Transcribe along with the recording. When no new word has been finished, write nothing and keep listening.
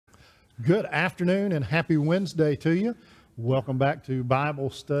Good afternoon and happy Wednesday to you. Welcome back to Bible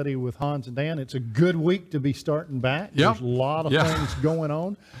Study with Hans and Dan. It's a good week to be starting back. Yep. There's a lot of things going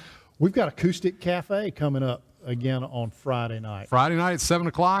on. We've got Acoustic Cafe coming up again on Friday night. Friday night at 7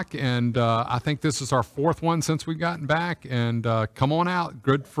 o'clock, and I think this is our fourth one since we've gotten back. And come on out,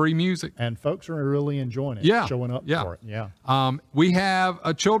 good free music. And folks are really enjoying it, showing up for it. We have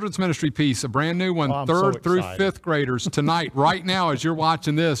a children's ministry piece, a brand new one, third through fifth graders tonight. Right now, as you're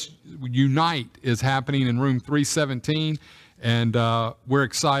watching this, Unite is happening in room 317. And we're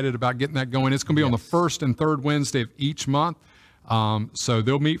excited about getting that going. It's going to be on the first and third Wednesday of each month. So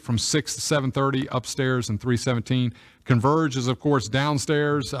they'll meet from 6 to 7:30 upstairs in 317. Converge is, of course,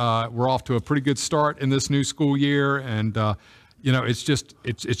 downstairs. We're off to a pretty good start in this new school year. And,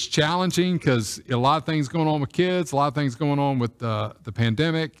 it's challenging because a lot of things going on with kids, a lot of things going on with the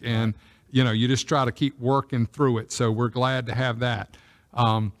pandemic. And, you just try to keep working through it. So we're glad to have that.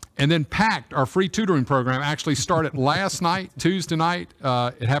 And then PACT, our free tutoring program, actually started last night, Tuesday night.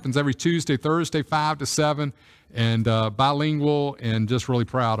 It happens every Tuesday, Thursday, 5 to 7. And bilingual, and just really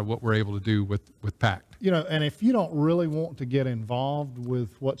proud of what we're able to do with PACT. And if you don't really want to get involved with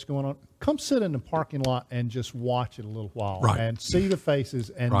what's going on, come sit in the parking lot and just watch it a little while and see the faces,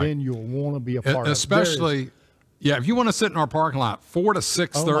 and then you'll want to be a part of it. Especially, if you want to sit in our parking lot 4 to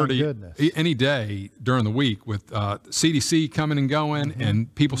 6:30 any day during the week with CDC coming and going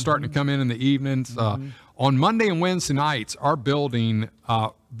and people starting to come in the evenings. On Monday and Wednesday nights, our building,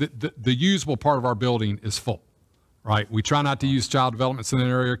 the usable part of our building is full. Right. We try not to use child development center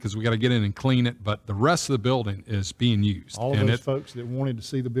area because we got to get in and clean it, but the rest of the building is being used. All of those folks that wanted to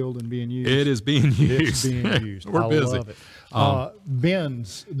see the building being used. It is being used. It's being used. We're busy. Love it.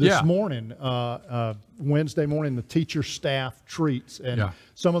 Ben's this morning, Wednesday morning, the teacher staff treats. And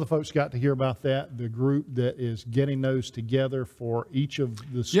some of the folks got to hear about that, the group that is getting those together for each of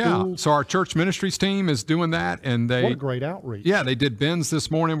the schools. Yeah, so our church ministries team is doing that. And what a great outreach. Yeah, they did Ben's this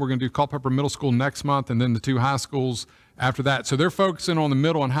morning. We're going to do Culpeper Middle School next month, and then the 2 high schools after that. So they're focusing on the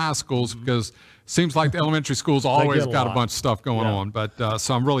middle and high schools because it seems like the elementary schools always got a bunch of stuff going on. But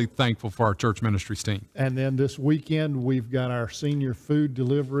so I'm really thankful for our church ministries team. And then this weekend, we've got our senior food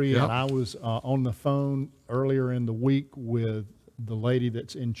delivery. And I was on the phone earlier in the week with the lady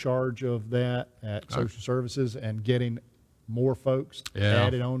that's in charge of that at Social Services and getting more folks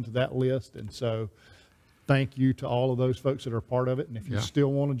added on to that list. And so thank you to all of those folks that are part of it. And if you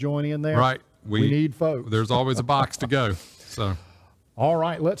still want to join in there, we need folks. There's always a box to go. So, all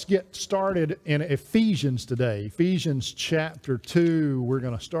right, let's get started in Ephesians today. Ephesians chapter 2, we're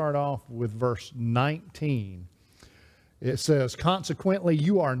going to start off with verse 19. It says, "Consequently,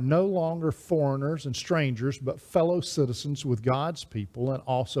 you are no longer foreigners and strangers, but fellow citizens with God's people and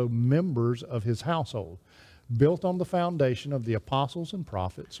also members of his household, built on the foundation of the apostles and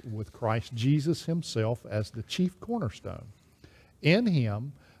prophets, with Christ Jesus himself as the chief cornerstone. In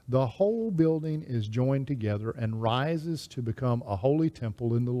him, the whole building is joined together and rises to become a holy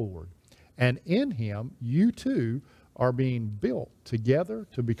temple in the Lord. And in him, you too are being built together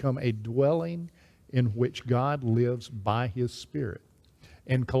to become a dwelling in which God lives by his Spirit."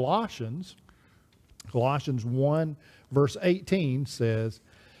 In Colossians 1, verse 18 says,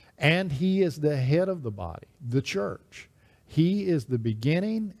 "And he is the head of the body, the church. He is the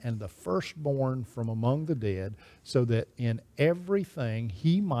beginning and the firstborn from among the dead, so that in everything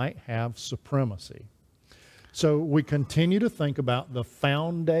he might have supremacy." So we continue to think about the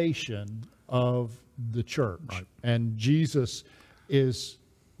foundation of the church. And Jesus is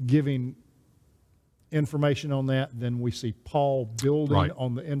giving information on that. Then we see Paul building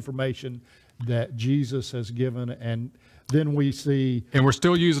on the information that Jesus has given. And then we see... And we're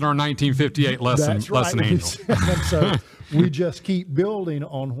still using our 1958 lesson manual. And so we just keep building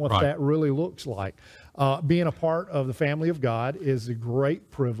on what that really looks like. Being a part of the family of God is a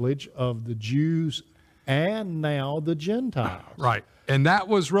great privilege of the Jews and now the Gentiles. Right. And that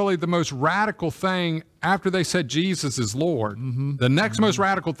was really the most radical thing after they said Jesus is Lord. The next most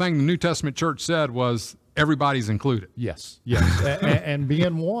radical thing the New Testament church said was everybody's included. Yes. and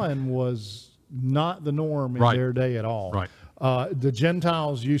being one was not the norm in their day at all. The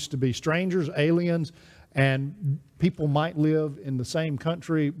Gentiles used to be strangers, aliens, and people might live in the same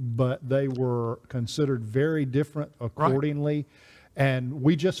country, but they were considered very different accordingly. And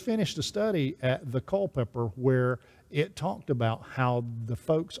we just finished a study at the Culpeper where it talked about how the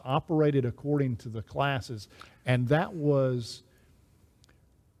folks operated according to the classes, and that was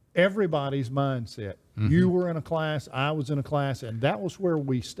everybody's mindset. You were in a class, I was in a class, and that was where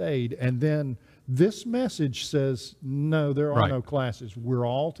we stayed. And then this message says, no, there are no classes. We're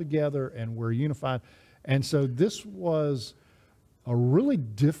all together and we're unified. And so this was a really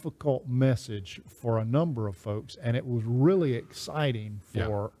difficult message for a number of folks, and it was really exciting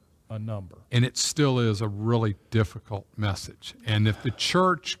for a number. And it still is a really difficult message. And if the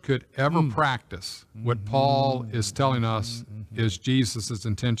church could ever practice what Paul is telling us is Jesus'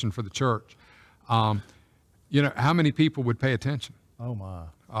 intention for the church, you know, how many people would pay attention? Oh my.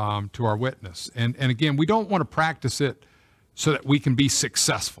 To our witness. And again, we don't want to practice it so that we can be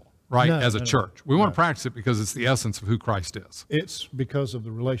successful, right, as a church. We want to practice it because it's the essence of who Christ is. It's because of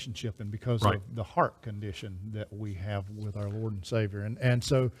the relationship and because of the heart condition that we have with our Lord and Savior. And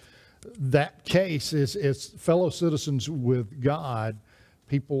so that case is fellow citizens with God.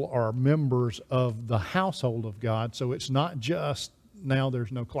 People are members of the household of God. So it's not just now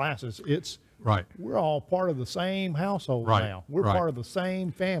there's no classes. It's we're all part of the same household now. We're part of the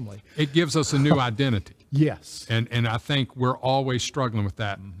same family. It gives us a new identity. Yes. And I think we're always struggling with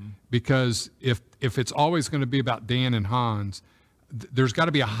that because if it's always going to be about Dan and Hans, there's got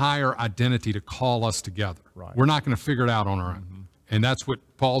to be a higher identity to call us together. Right. We're not going to figure it out on our own. And that's what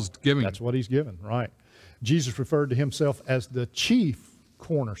Paul's giving. That's what he's given, right. Jesus referred to himself as the chief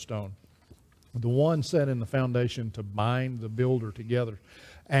cornerstone, the one set in the foundation to bind the builder together.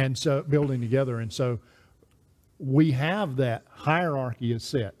 And so building together. And so we have that hierarchy is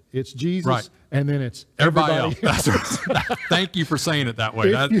set. It's Jesus, and then it's everybody else. That's right. Thank you for saying it that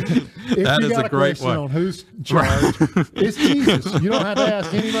way. That is a great way. On who's in charge, it's Jesus. You don't have to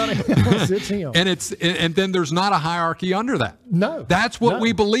ask anybody else. It's him. And then there's not a hierarchy under that. No. That's what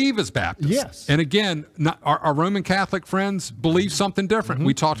we believe as Baptists. Yes. And again, our Roman Catholic friends believe something different.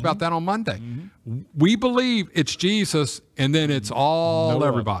 We talked about that on Monday. We believe it's Jesus, and then it's all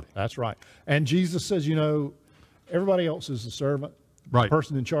everybody. That's right. And Jesus says, you know, everybody else is a servant. Right. The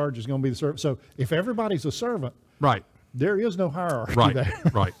person in charge is going to be the servant. So if everybody's a servant, there is no hierarchy there.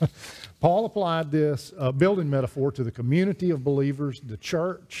 Right. Paul applied this building metaphor to the community of believers, the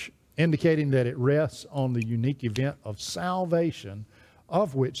church, indicating that it rests on the unique event of salvation,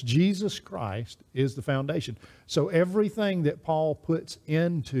 of which Jesus Christ is the foundation. So everything that Paul puts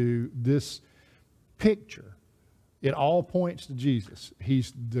into this picture, it all points to Jesus.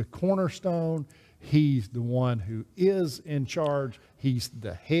 He's the cornerstone. He's the one who is in charge. He's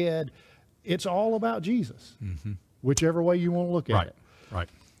the head. It's all about Jesus, whichever way you want to look at it. Right.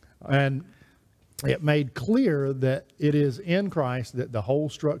 And it made clear that it is in Christ that the whole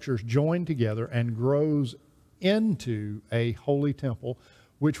structure is joined together and grows into a holy temple,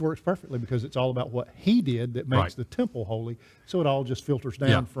 which works perfectly because it's all about what he did that makes the temple holy. So it all just filters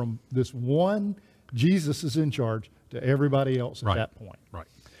down from this one, Jesus is in charge, to everybody else at that point.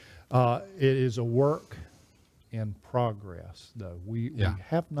 It is a work in progress, though. We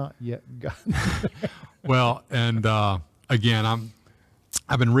have not yet gotten there. Well, and again,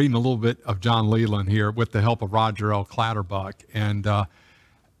 I've been reading a little bit of John Leland here with the help of Roger L. Clatterbuck. And,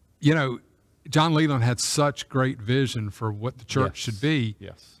 you know, John Leland had such great vision for what the church should be.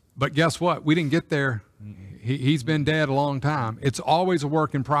 But guess what? We didn't get there. He's been dead a long time. It's always a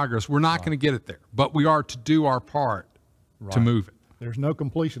work in progress. We're not going to get it there. But we are to do our part to move it. There's no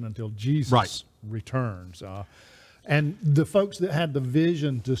completion until Jesus returns. And the folks that had the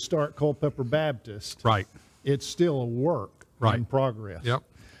vision to start Culpeper Baptist, it's still a work in progress.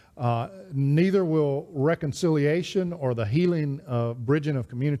 Neither will reconciliation or the healing, bridging of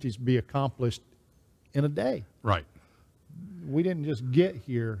communities be accomplished in a day. We didn't just get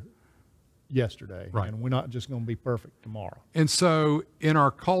here yesterday, and we're not just going to be perfect tomorrow. And so in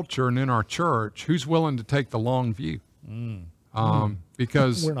our culture and in our church, who's willing to take the long view?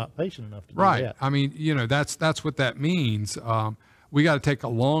 Because we're not patient enough to do that. I mean, you know, that's what that means. We got to take a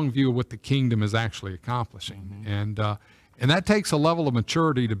long view of what the kingdom is actually accomplishing. And that takes a level of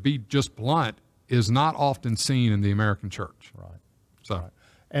maturity. To be just blunt, is not often seen in the American church.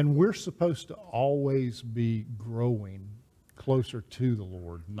 And we're supposed to always be growing closer to the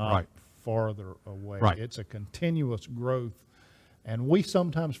Lord, not farther away. It's a continuous growth. And we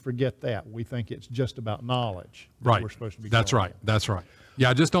sometimes forget that. We think it's just about knowledge that we're supposed to be growing. That's right. Yeah,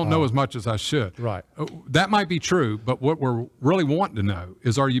 I just don't know as much as I should. That might be true, but what we're really wanting to know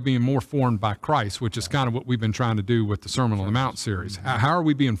is, are you being more formed by Christ, which is kind of what we've been trying to do with the Sermon on the Mount series. How are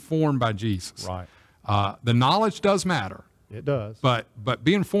we being formed by Jesus? The knowledge does matter. It does. But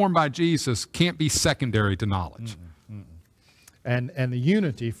being formed by Jesus can't be secondary to knowledge. And the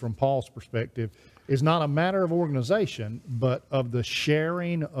unity, from Paul's perspective, is not a matter of organization, but of the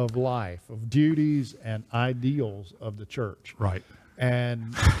sharing of life, of duties and ideals of the church.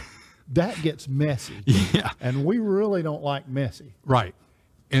 And that gets messy. And we really don't like messy.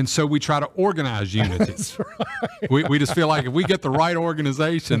 And so we try to organize unity. We just feel like if we get the right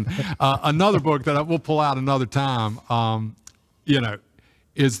organization, another book that we'll pull out another time,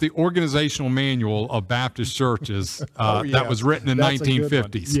 is the organizational manual of Baptist churches that was written in That's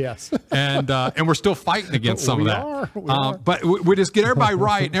 1950s. Yes. And we're still fighting against some of that. We are. But we just get everybody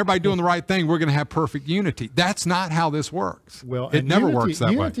right and everybody doing the right thing. We're going to have perfect unity. That's not how this works. Well, it never works that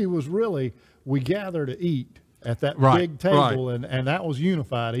way. Unity was really, we gather to eat at that Right, big table, and that was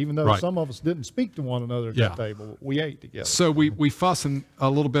unified, even though some of us didn't speak to one another at that table. We ate together. So we fussing a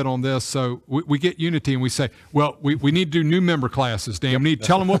little bit on this. So we get unity and we say, well, we need to do new member classes, Dan. We need to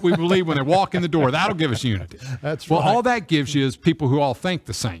tell them what we believe when they walk in the door. That'll give us unity. That's right. Well, all that gives you is people who all think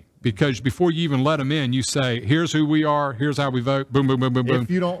the same. Because before you even let them in, you say, here's who we are, here's how we vote, boom, boom, boom, boom, boom.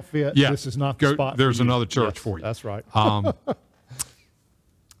 If you don't fit, this is not the spot There's for you. another church for you. That's right.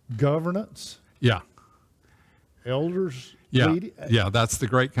 Governance. Yeah. Elders. Yeah, that's the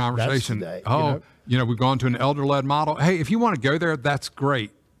great conversation. We've gone to an elder-led model. Hey, if you want to go there, that's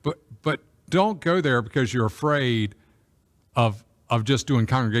great. But don't go there because you're afraid of just doing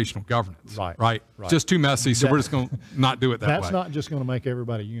congregational governance. Right. Just too messy, so we're just going to not do it that way. That's not just going to make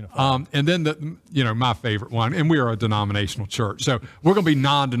everybody unified. And then my favorite one, and we are a denominational church, so we're going to be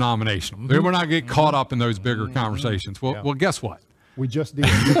non-denominational. We're not going to get caught up in those bigger conversations. Well, guess what? We just did.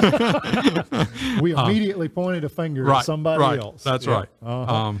 We immediately pointed a finger at somebody else. That's right.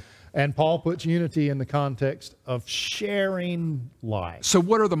 And Paul puts unity in the context of sharing life. So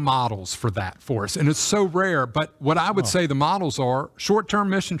what are the models for that for us? And it's so rare, but what I would say the models are short-term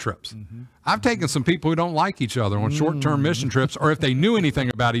mission trips. I've taken some people who don't like each other on short-term mission trips, or if they knew anything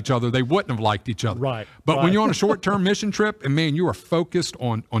about each other, they wouldn't have liked each other. But when you're on a short-term mission trip, and man, you are focused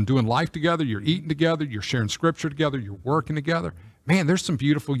on doing life together, you're eating together, you're sharing scripture together, you're working together, man, there's some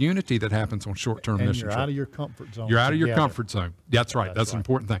beautiful unity that happens on short-term mission trips. You're out of your comfort zone. You're out of your comfort zone. That's right. That's an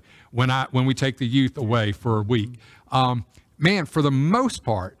important thing. When we take the youth away for a week, man, for the most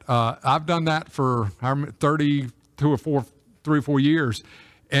part, I've done that for 3 or 4 years,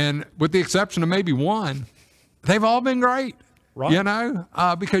 and with the exception of maybe one, they've all been great.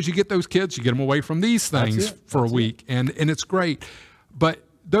 Because you get those kids, you get them away from these things for a week, and it's great. But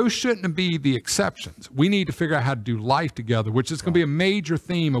those shouldn't be the exceptions. We need to figure out how to do life together, which is going to be a major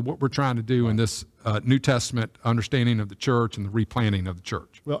theme of what we're trying to do in this New Testament understanding of the church and the replanting of the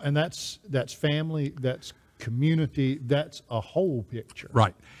church. Well, and that's family, that's community, that's a whole picture.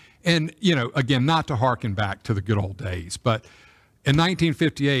 Right. And, again, not to harken back to the good old days, but in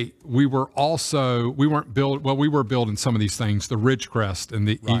 1958, we were building some of these things, the Ridgecrest and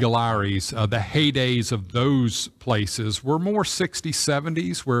the Eagle Eyries, the heydays of those places were more 60s,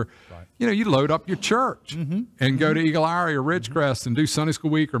 70s, where, you load up your church and go to Eagle Eyrie or Ridgecrest and do Sunday School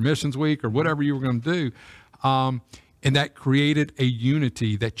Week or Missions Week or whatever you were going to do. And that created a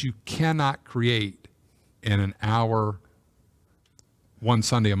unity that you cannot create in an hour, one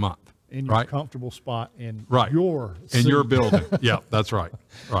Sunday a month. In your comfortable spot in your building. Yeah, that's right.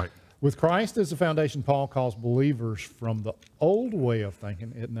 Right. With Christ as the foundation, Paul calls believers from the old way of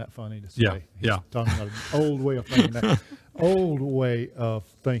thinking. Isn't that funny to say? Yeah. He's talking about an old way of thinking. That old way of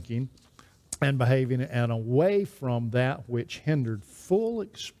thinking and behaving, and away from that which hindered full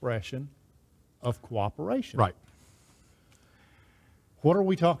expression of cooperation. Right. What are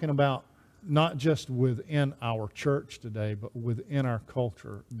we talking about? Not just within our church today, but within our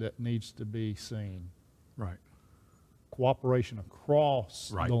culture that needs to be seen. Right. Cooperation across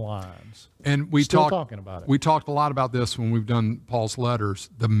the lines. And we talking about it. We talked a lot about this when we've done Paul's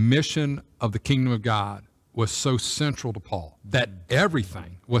letters. The mission of the kingdom of God was so central to Paul that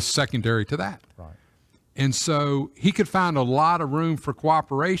everything was secondary to that. Right. And so he could find a lot of room for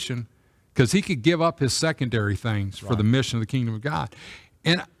cooperation because he could give up his secondary things for the mission of the kingdom of God.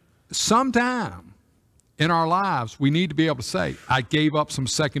 And sometime in our lives, we need to be able to say, I gave up some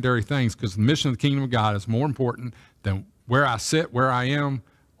secondary things because the mission of the kingdom of God is more important than where I sit, where I am,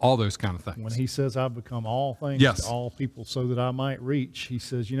 all those kind of things. When he says, I've become all things to all people so that I might reach, he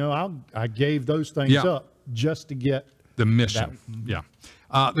says, I gave those things up just to get the mission.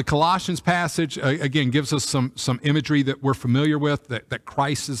 The Colossians passage, again, gives us some imagery that we're familiar with, that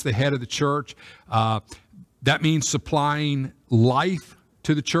Christ is the head of the church. That means supplying life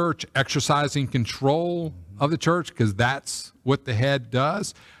to the church, exercising control of the church, because that's what the head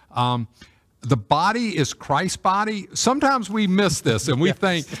does. The body is Christ's body. Sometimes we miss this and we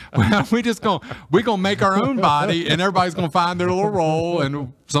think, well, we're going to make our own body and everybody's going to find their little role,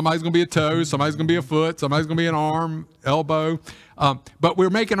 and somebody's going to be a toe, somebody's going to be a foot, somebody's going to be an arm, elbow. But we're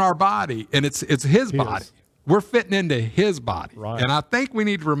making our body, and it's his body. We're fitting into his body. Right. And I think we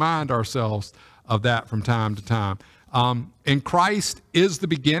need to remind ourselves of that from time to time. And Christ is the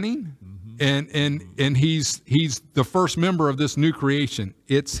beginning, and he's the first member of this new creation.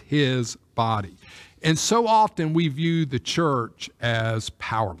 It's his body. And so often we view the church as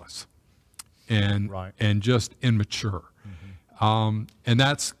powerless and just immature. And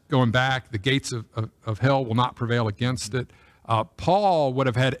that's going back, the gates of hell will not prevail against it. Paul would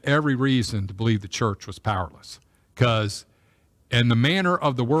have had every reason to believe the church was powerless, because in the manner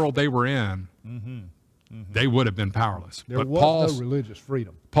of the world they were in, they would have been powerless. There was no religious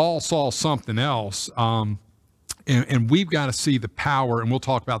freedom. Paul saw something else, and we've got to see the power, and we'll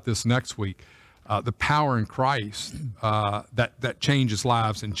talk about this next week, the power in Christ that changes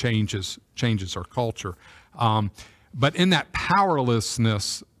lives and changes our culture. But in that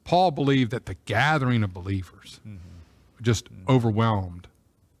powerlessness, Paul believed that the gathering of believers just overwhelmed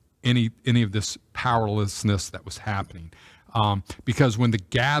any of this powerlessness that was happening. Because when the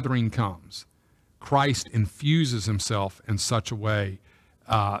gathering comes, Christ infuses himself in such a way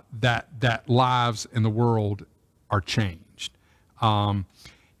that lives in the world are changed.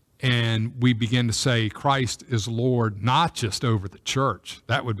 And we begin to say Christ is Lord, not just over the church.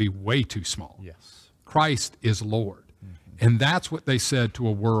 That would be way too small. Yes. Christ is Lord. And that's what they said to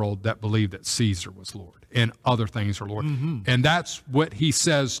a world that believed that Caesar was Lord and other things are Lord. And that's what he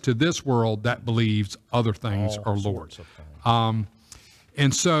says to this world that believes other things are Lord.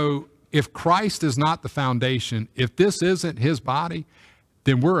 And so if Christ is not the foundation, if this isn't his body,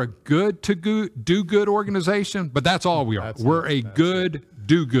 then we're a good to do good organization, but that's all we are. We're a good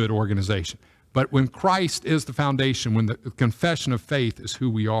do good organization. But when Christ is the foundation, when the confession of faith is who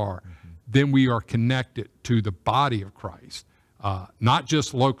we are, then we are connected to the body of Christ, not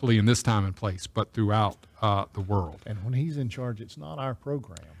just locally in this time and place, but throughout the world. And when he's in charge, it's not our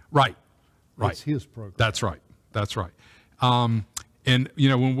program. Right. It's his program. That's right. And, you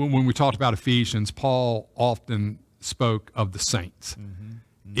know, when we talked about Ephesians, Paul often spoke of the saints.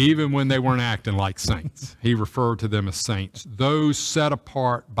 Even when they weren't acting like saints, he referred to them as saints. Those set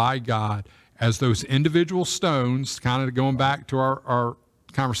apart by God as those individual stones, kind of going back to our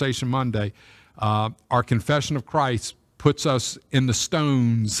conversation Monday, our confession of Christ puts us in the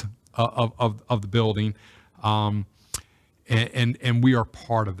stones of the building, and we are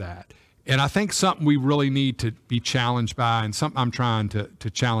part of that. And I think something we really need to be challenged by, and something I'm trying to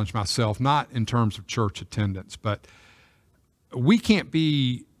challenge myself, not in terms of church attendance, but we can't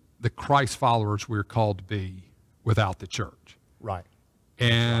be the Christ followers we're called to be without the church. Right.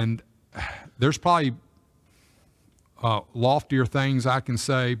 And there's probably loftier things I can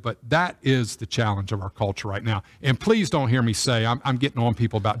say, but that is the challenge of our culture right now. And please don't hear me say I'm getting on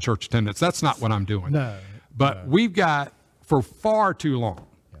people about church attendance. That's not what I'm doing. No. But we've got, for far too long,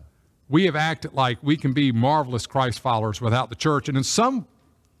 we have acted like we can be marvelous Christ followers without the church. And in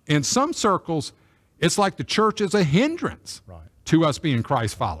some circles, it's like the church is a hindrance to us being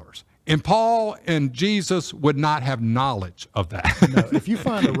Christ followers. And Paul and Jesus would not have knowledge of that. No, if you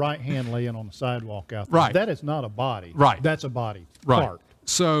find a right hand laying on the sidewalk out there, that is not a body. That's a body part.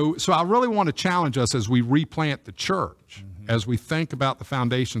 So I really want to challenge us as we replant the church, as we think about the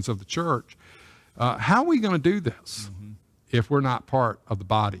foundations of the church. How are we going to do this if we're not part of the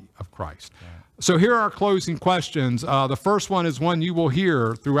body of Christ? So here are our closing questions. The first one is one you will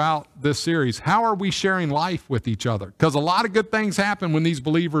hear throughout this series. How are we sharing life with each other? Because a lot of good things happen when these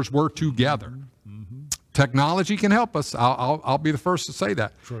believers were together. Technology can help us. I'll be the first to say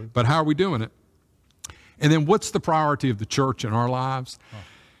that. True. But how are we doing it? And then what's the priority of the church in our lives?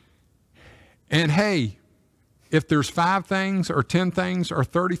 And hey, if there's 5 things or 10 things or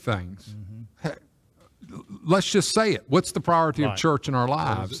 30 things, let's just say it. What's the priority of church in our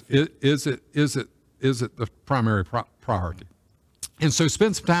lives? Is it the primary priority? And so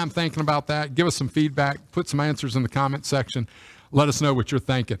spend some time thinking about that. Give us some feedback. Put some answers in the comment section. Let us know what you're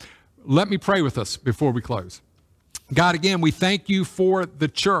thinking. Let me pray with us before we close. God, again, we thank you for the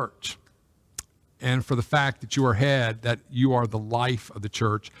church and for the fact that you are head, that you are the life of the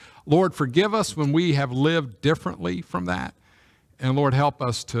church. Lord, forgive us when we have lived differently from that. And Lord, help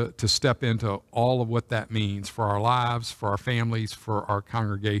us to step into all of what that means for our lives, for our families, for our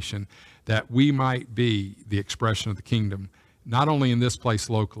congregation, that we might be the expression of the kingdom, not only in this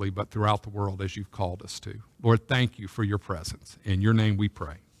place locally, but throughout the world as you've called us to. Lord, thank you for your presence. In your name we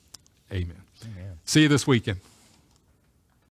pray. Amen. See you this weekend.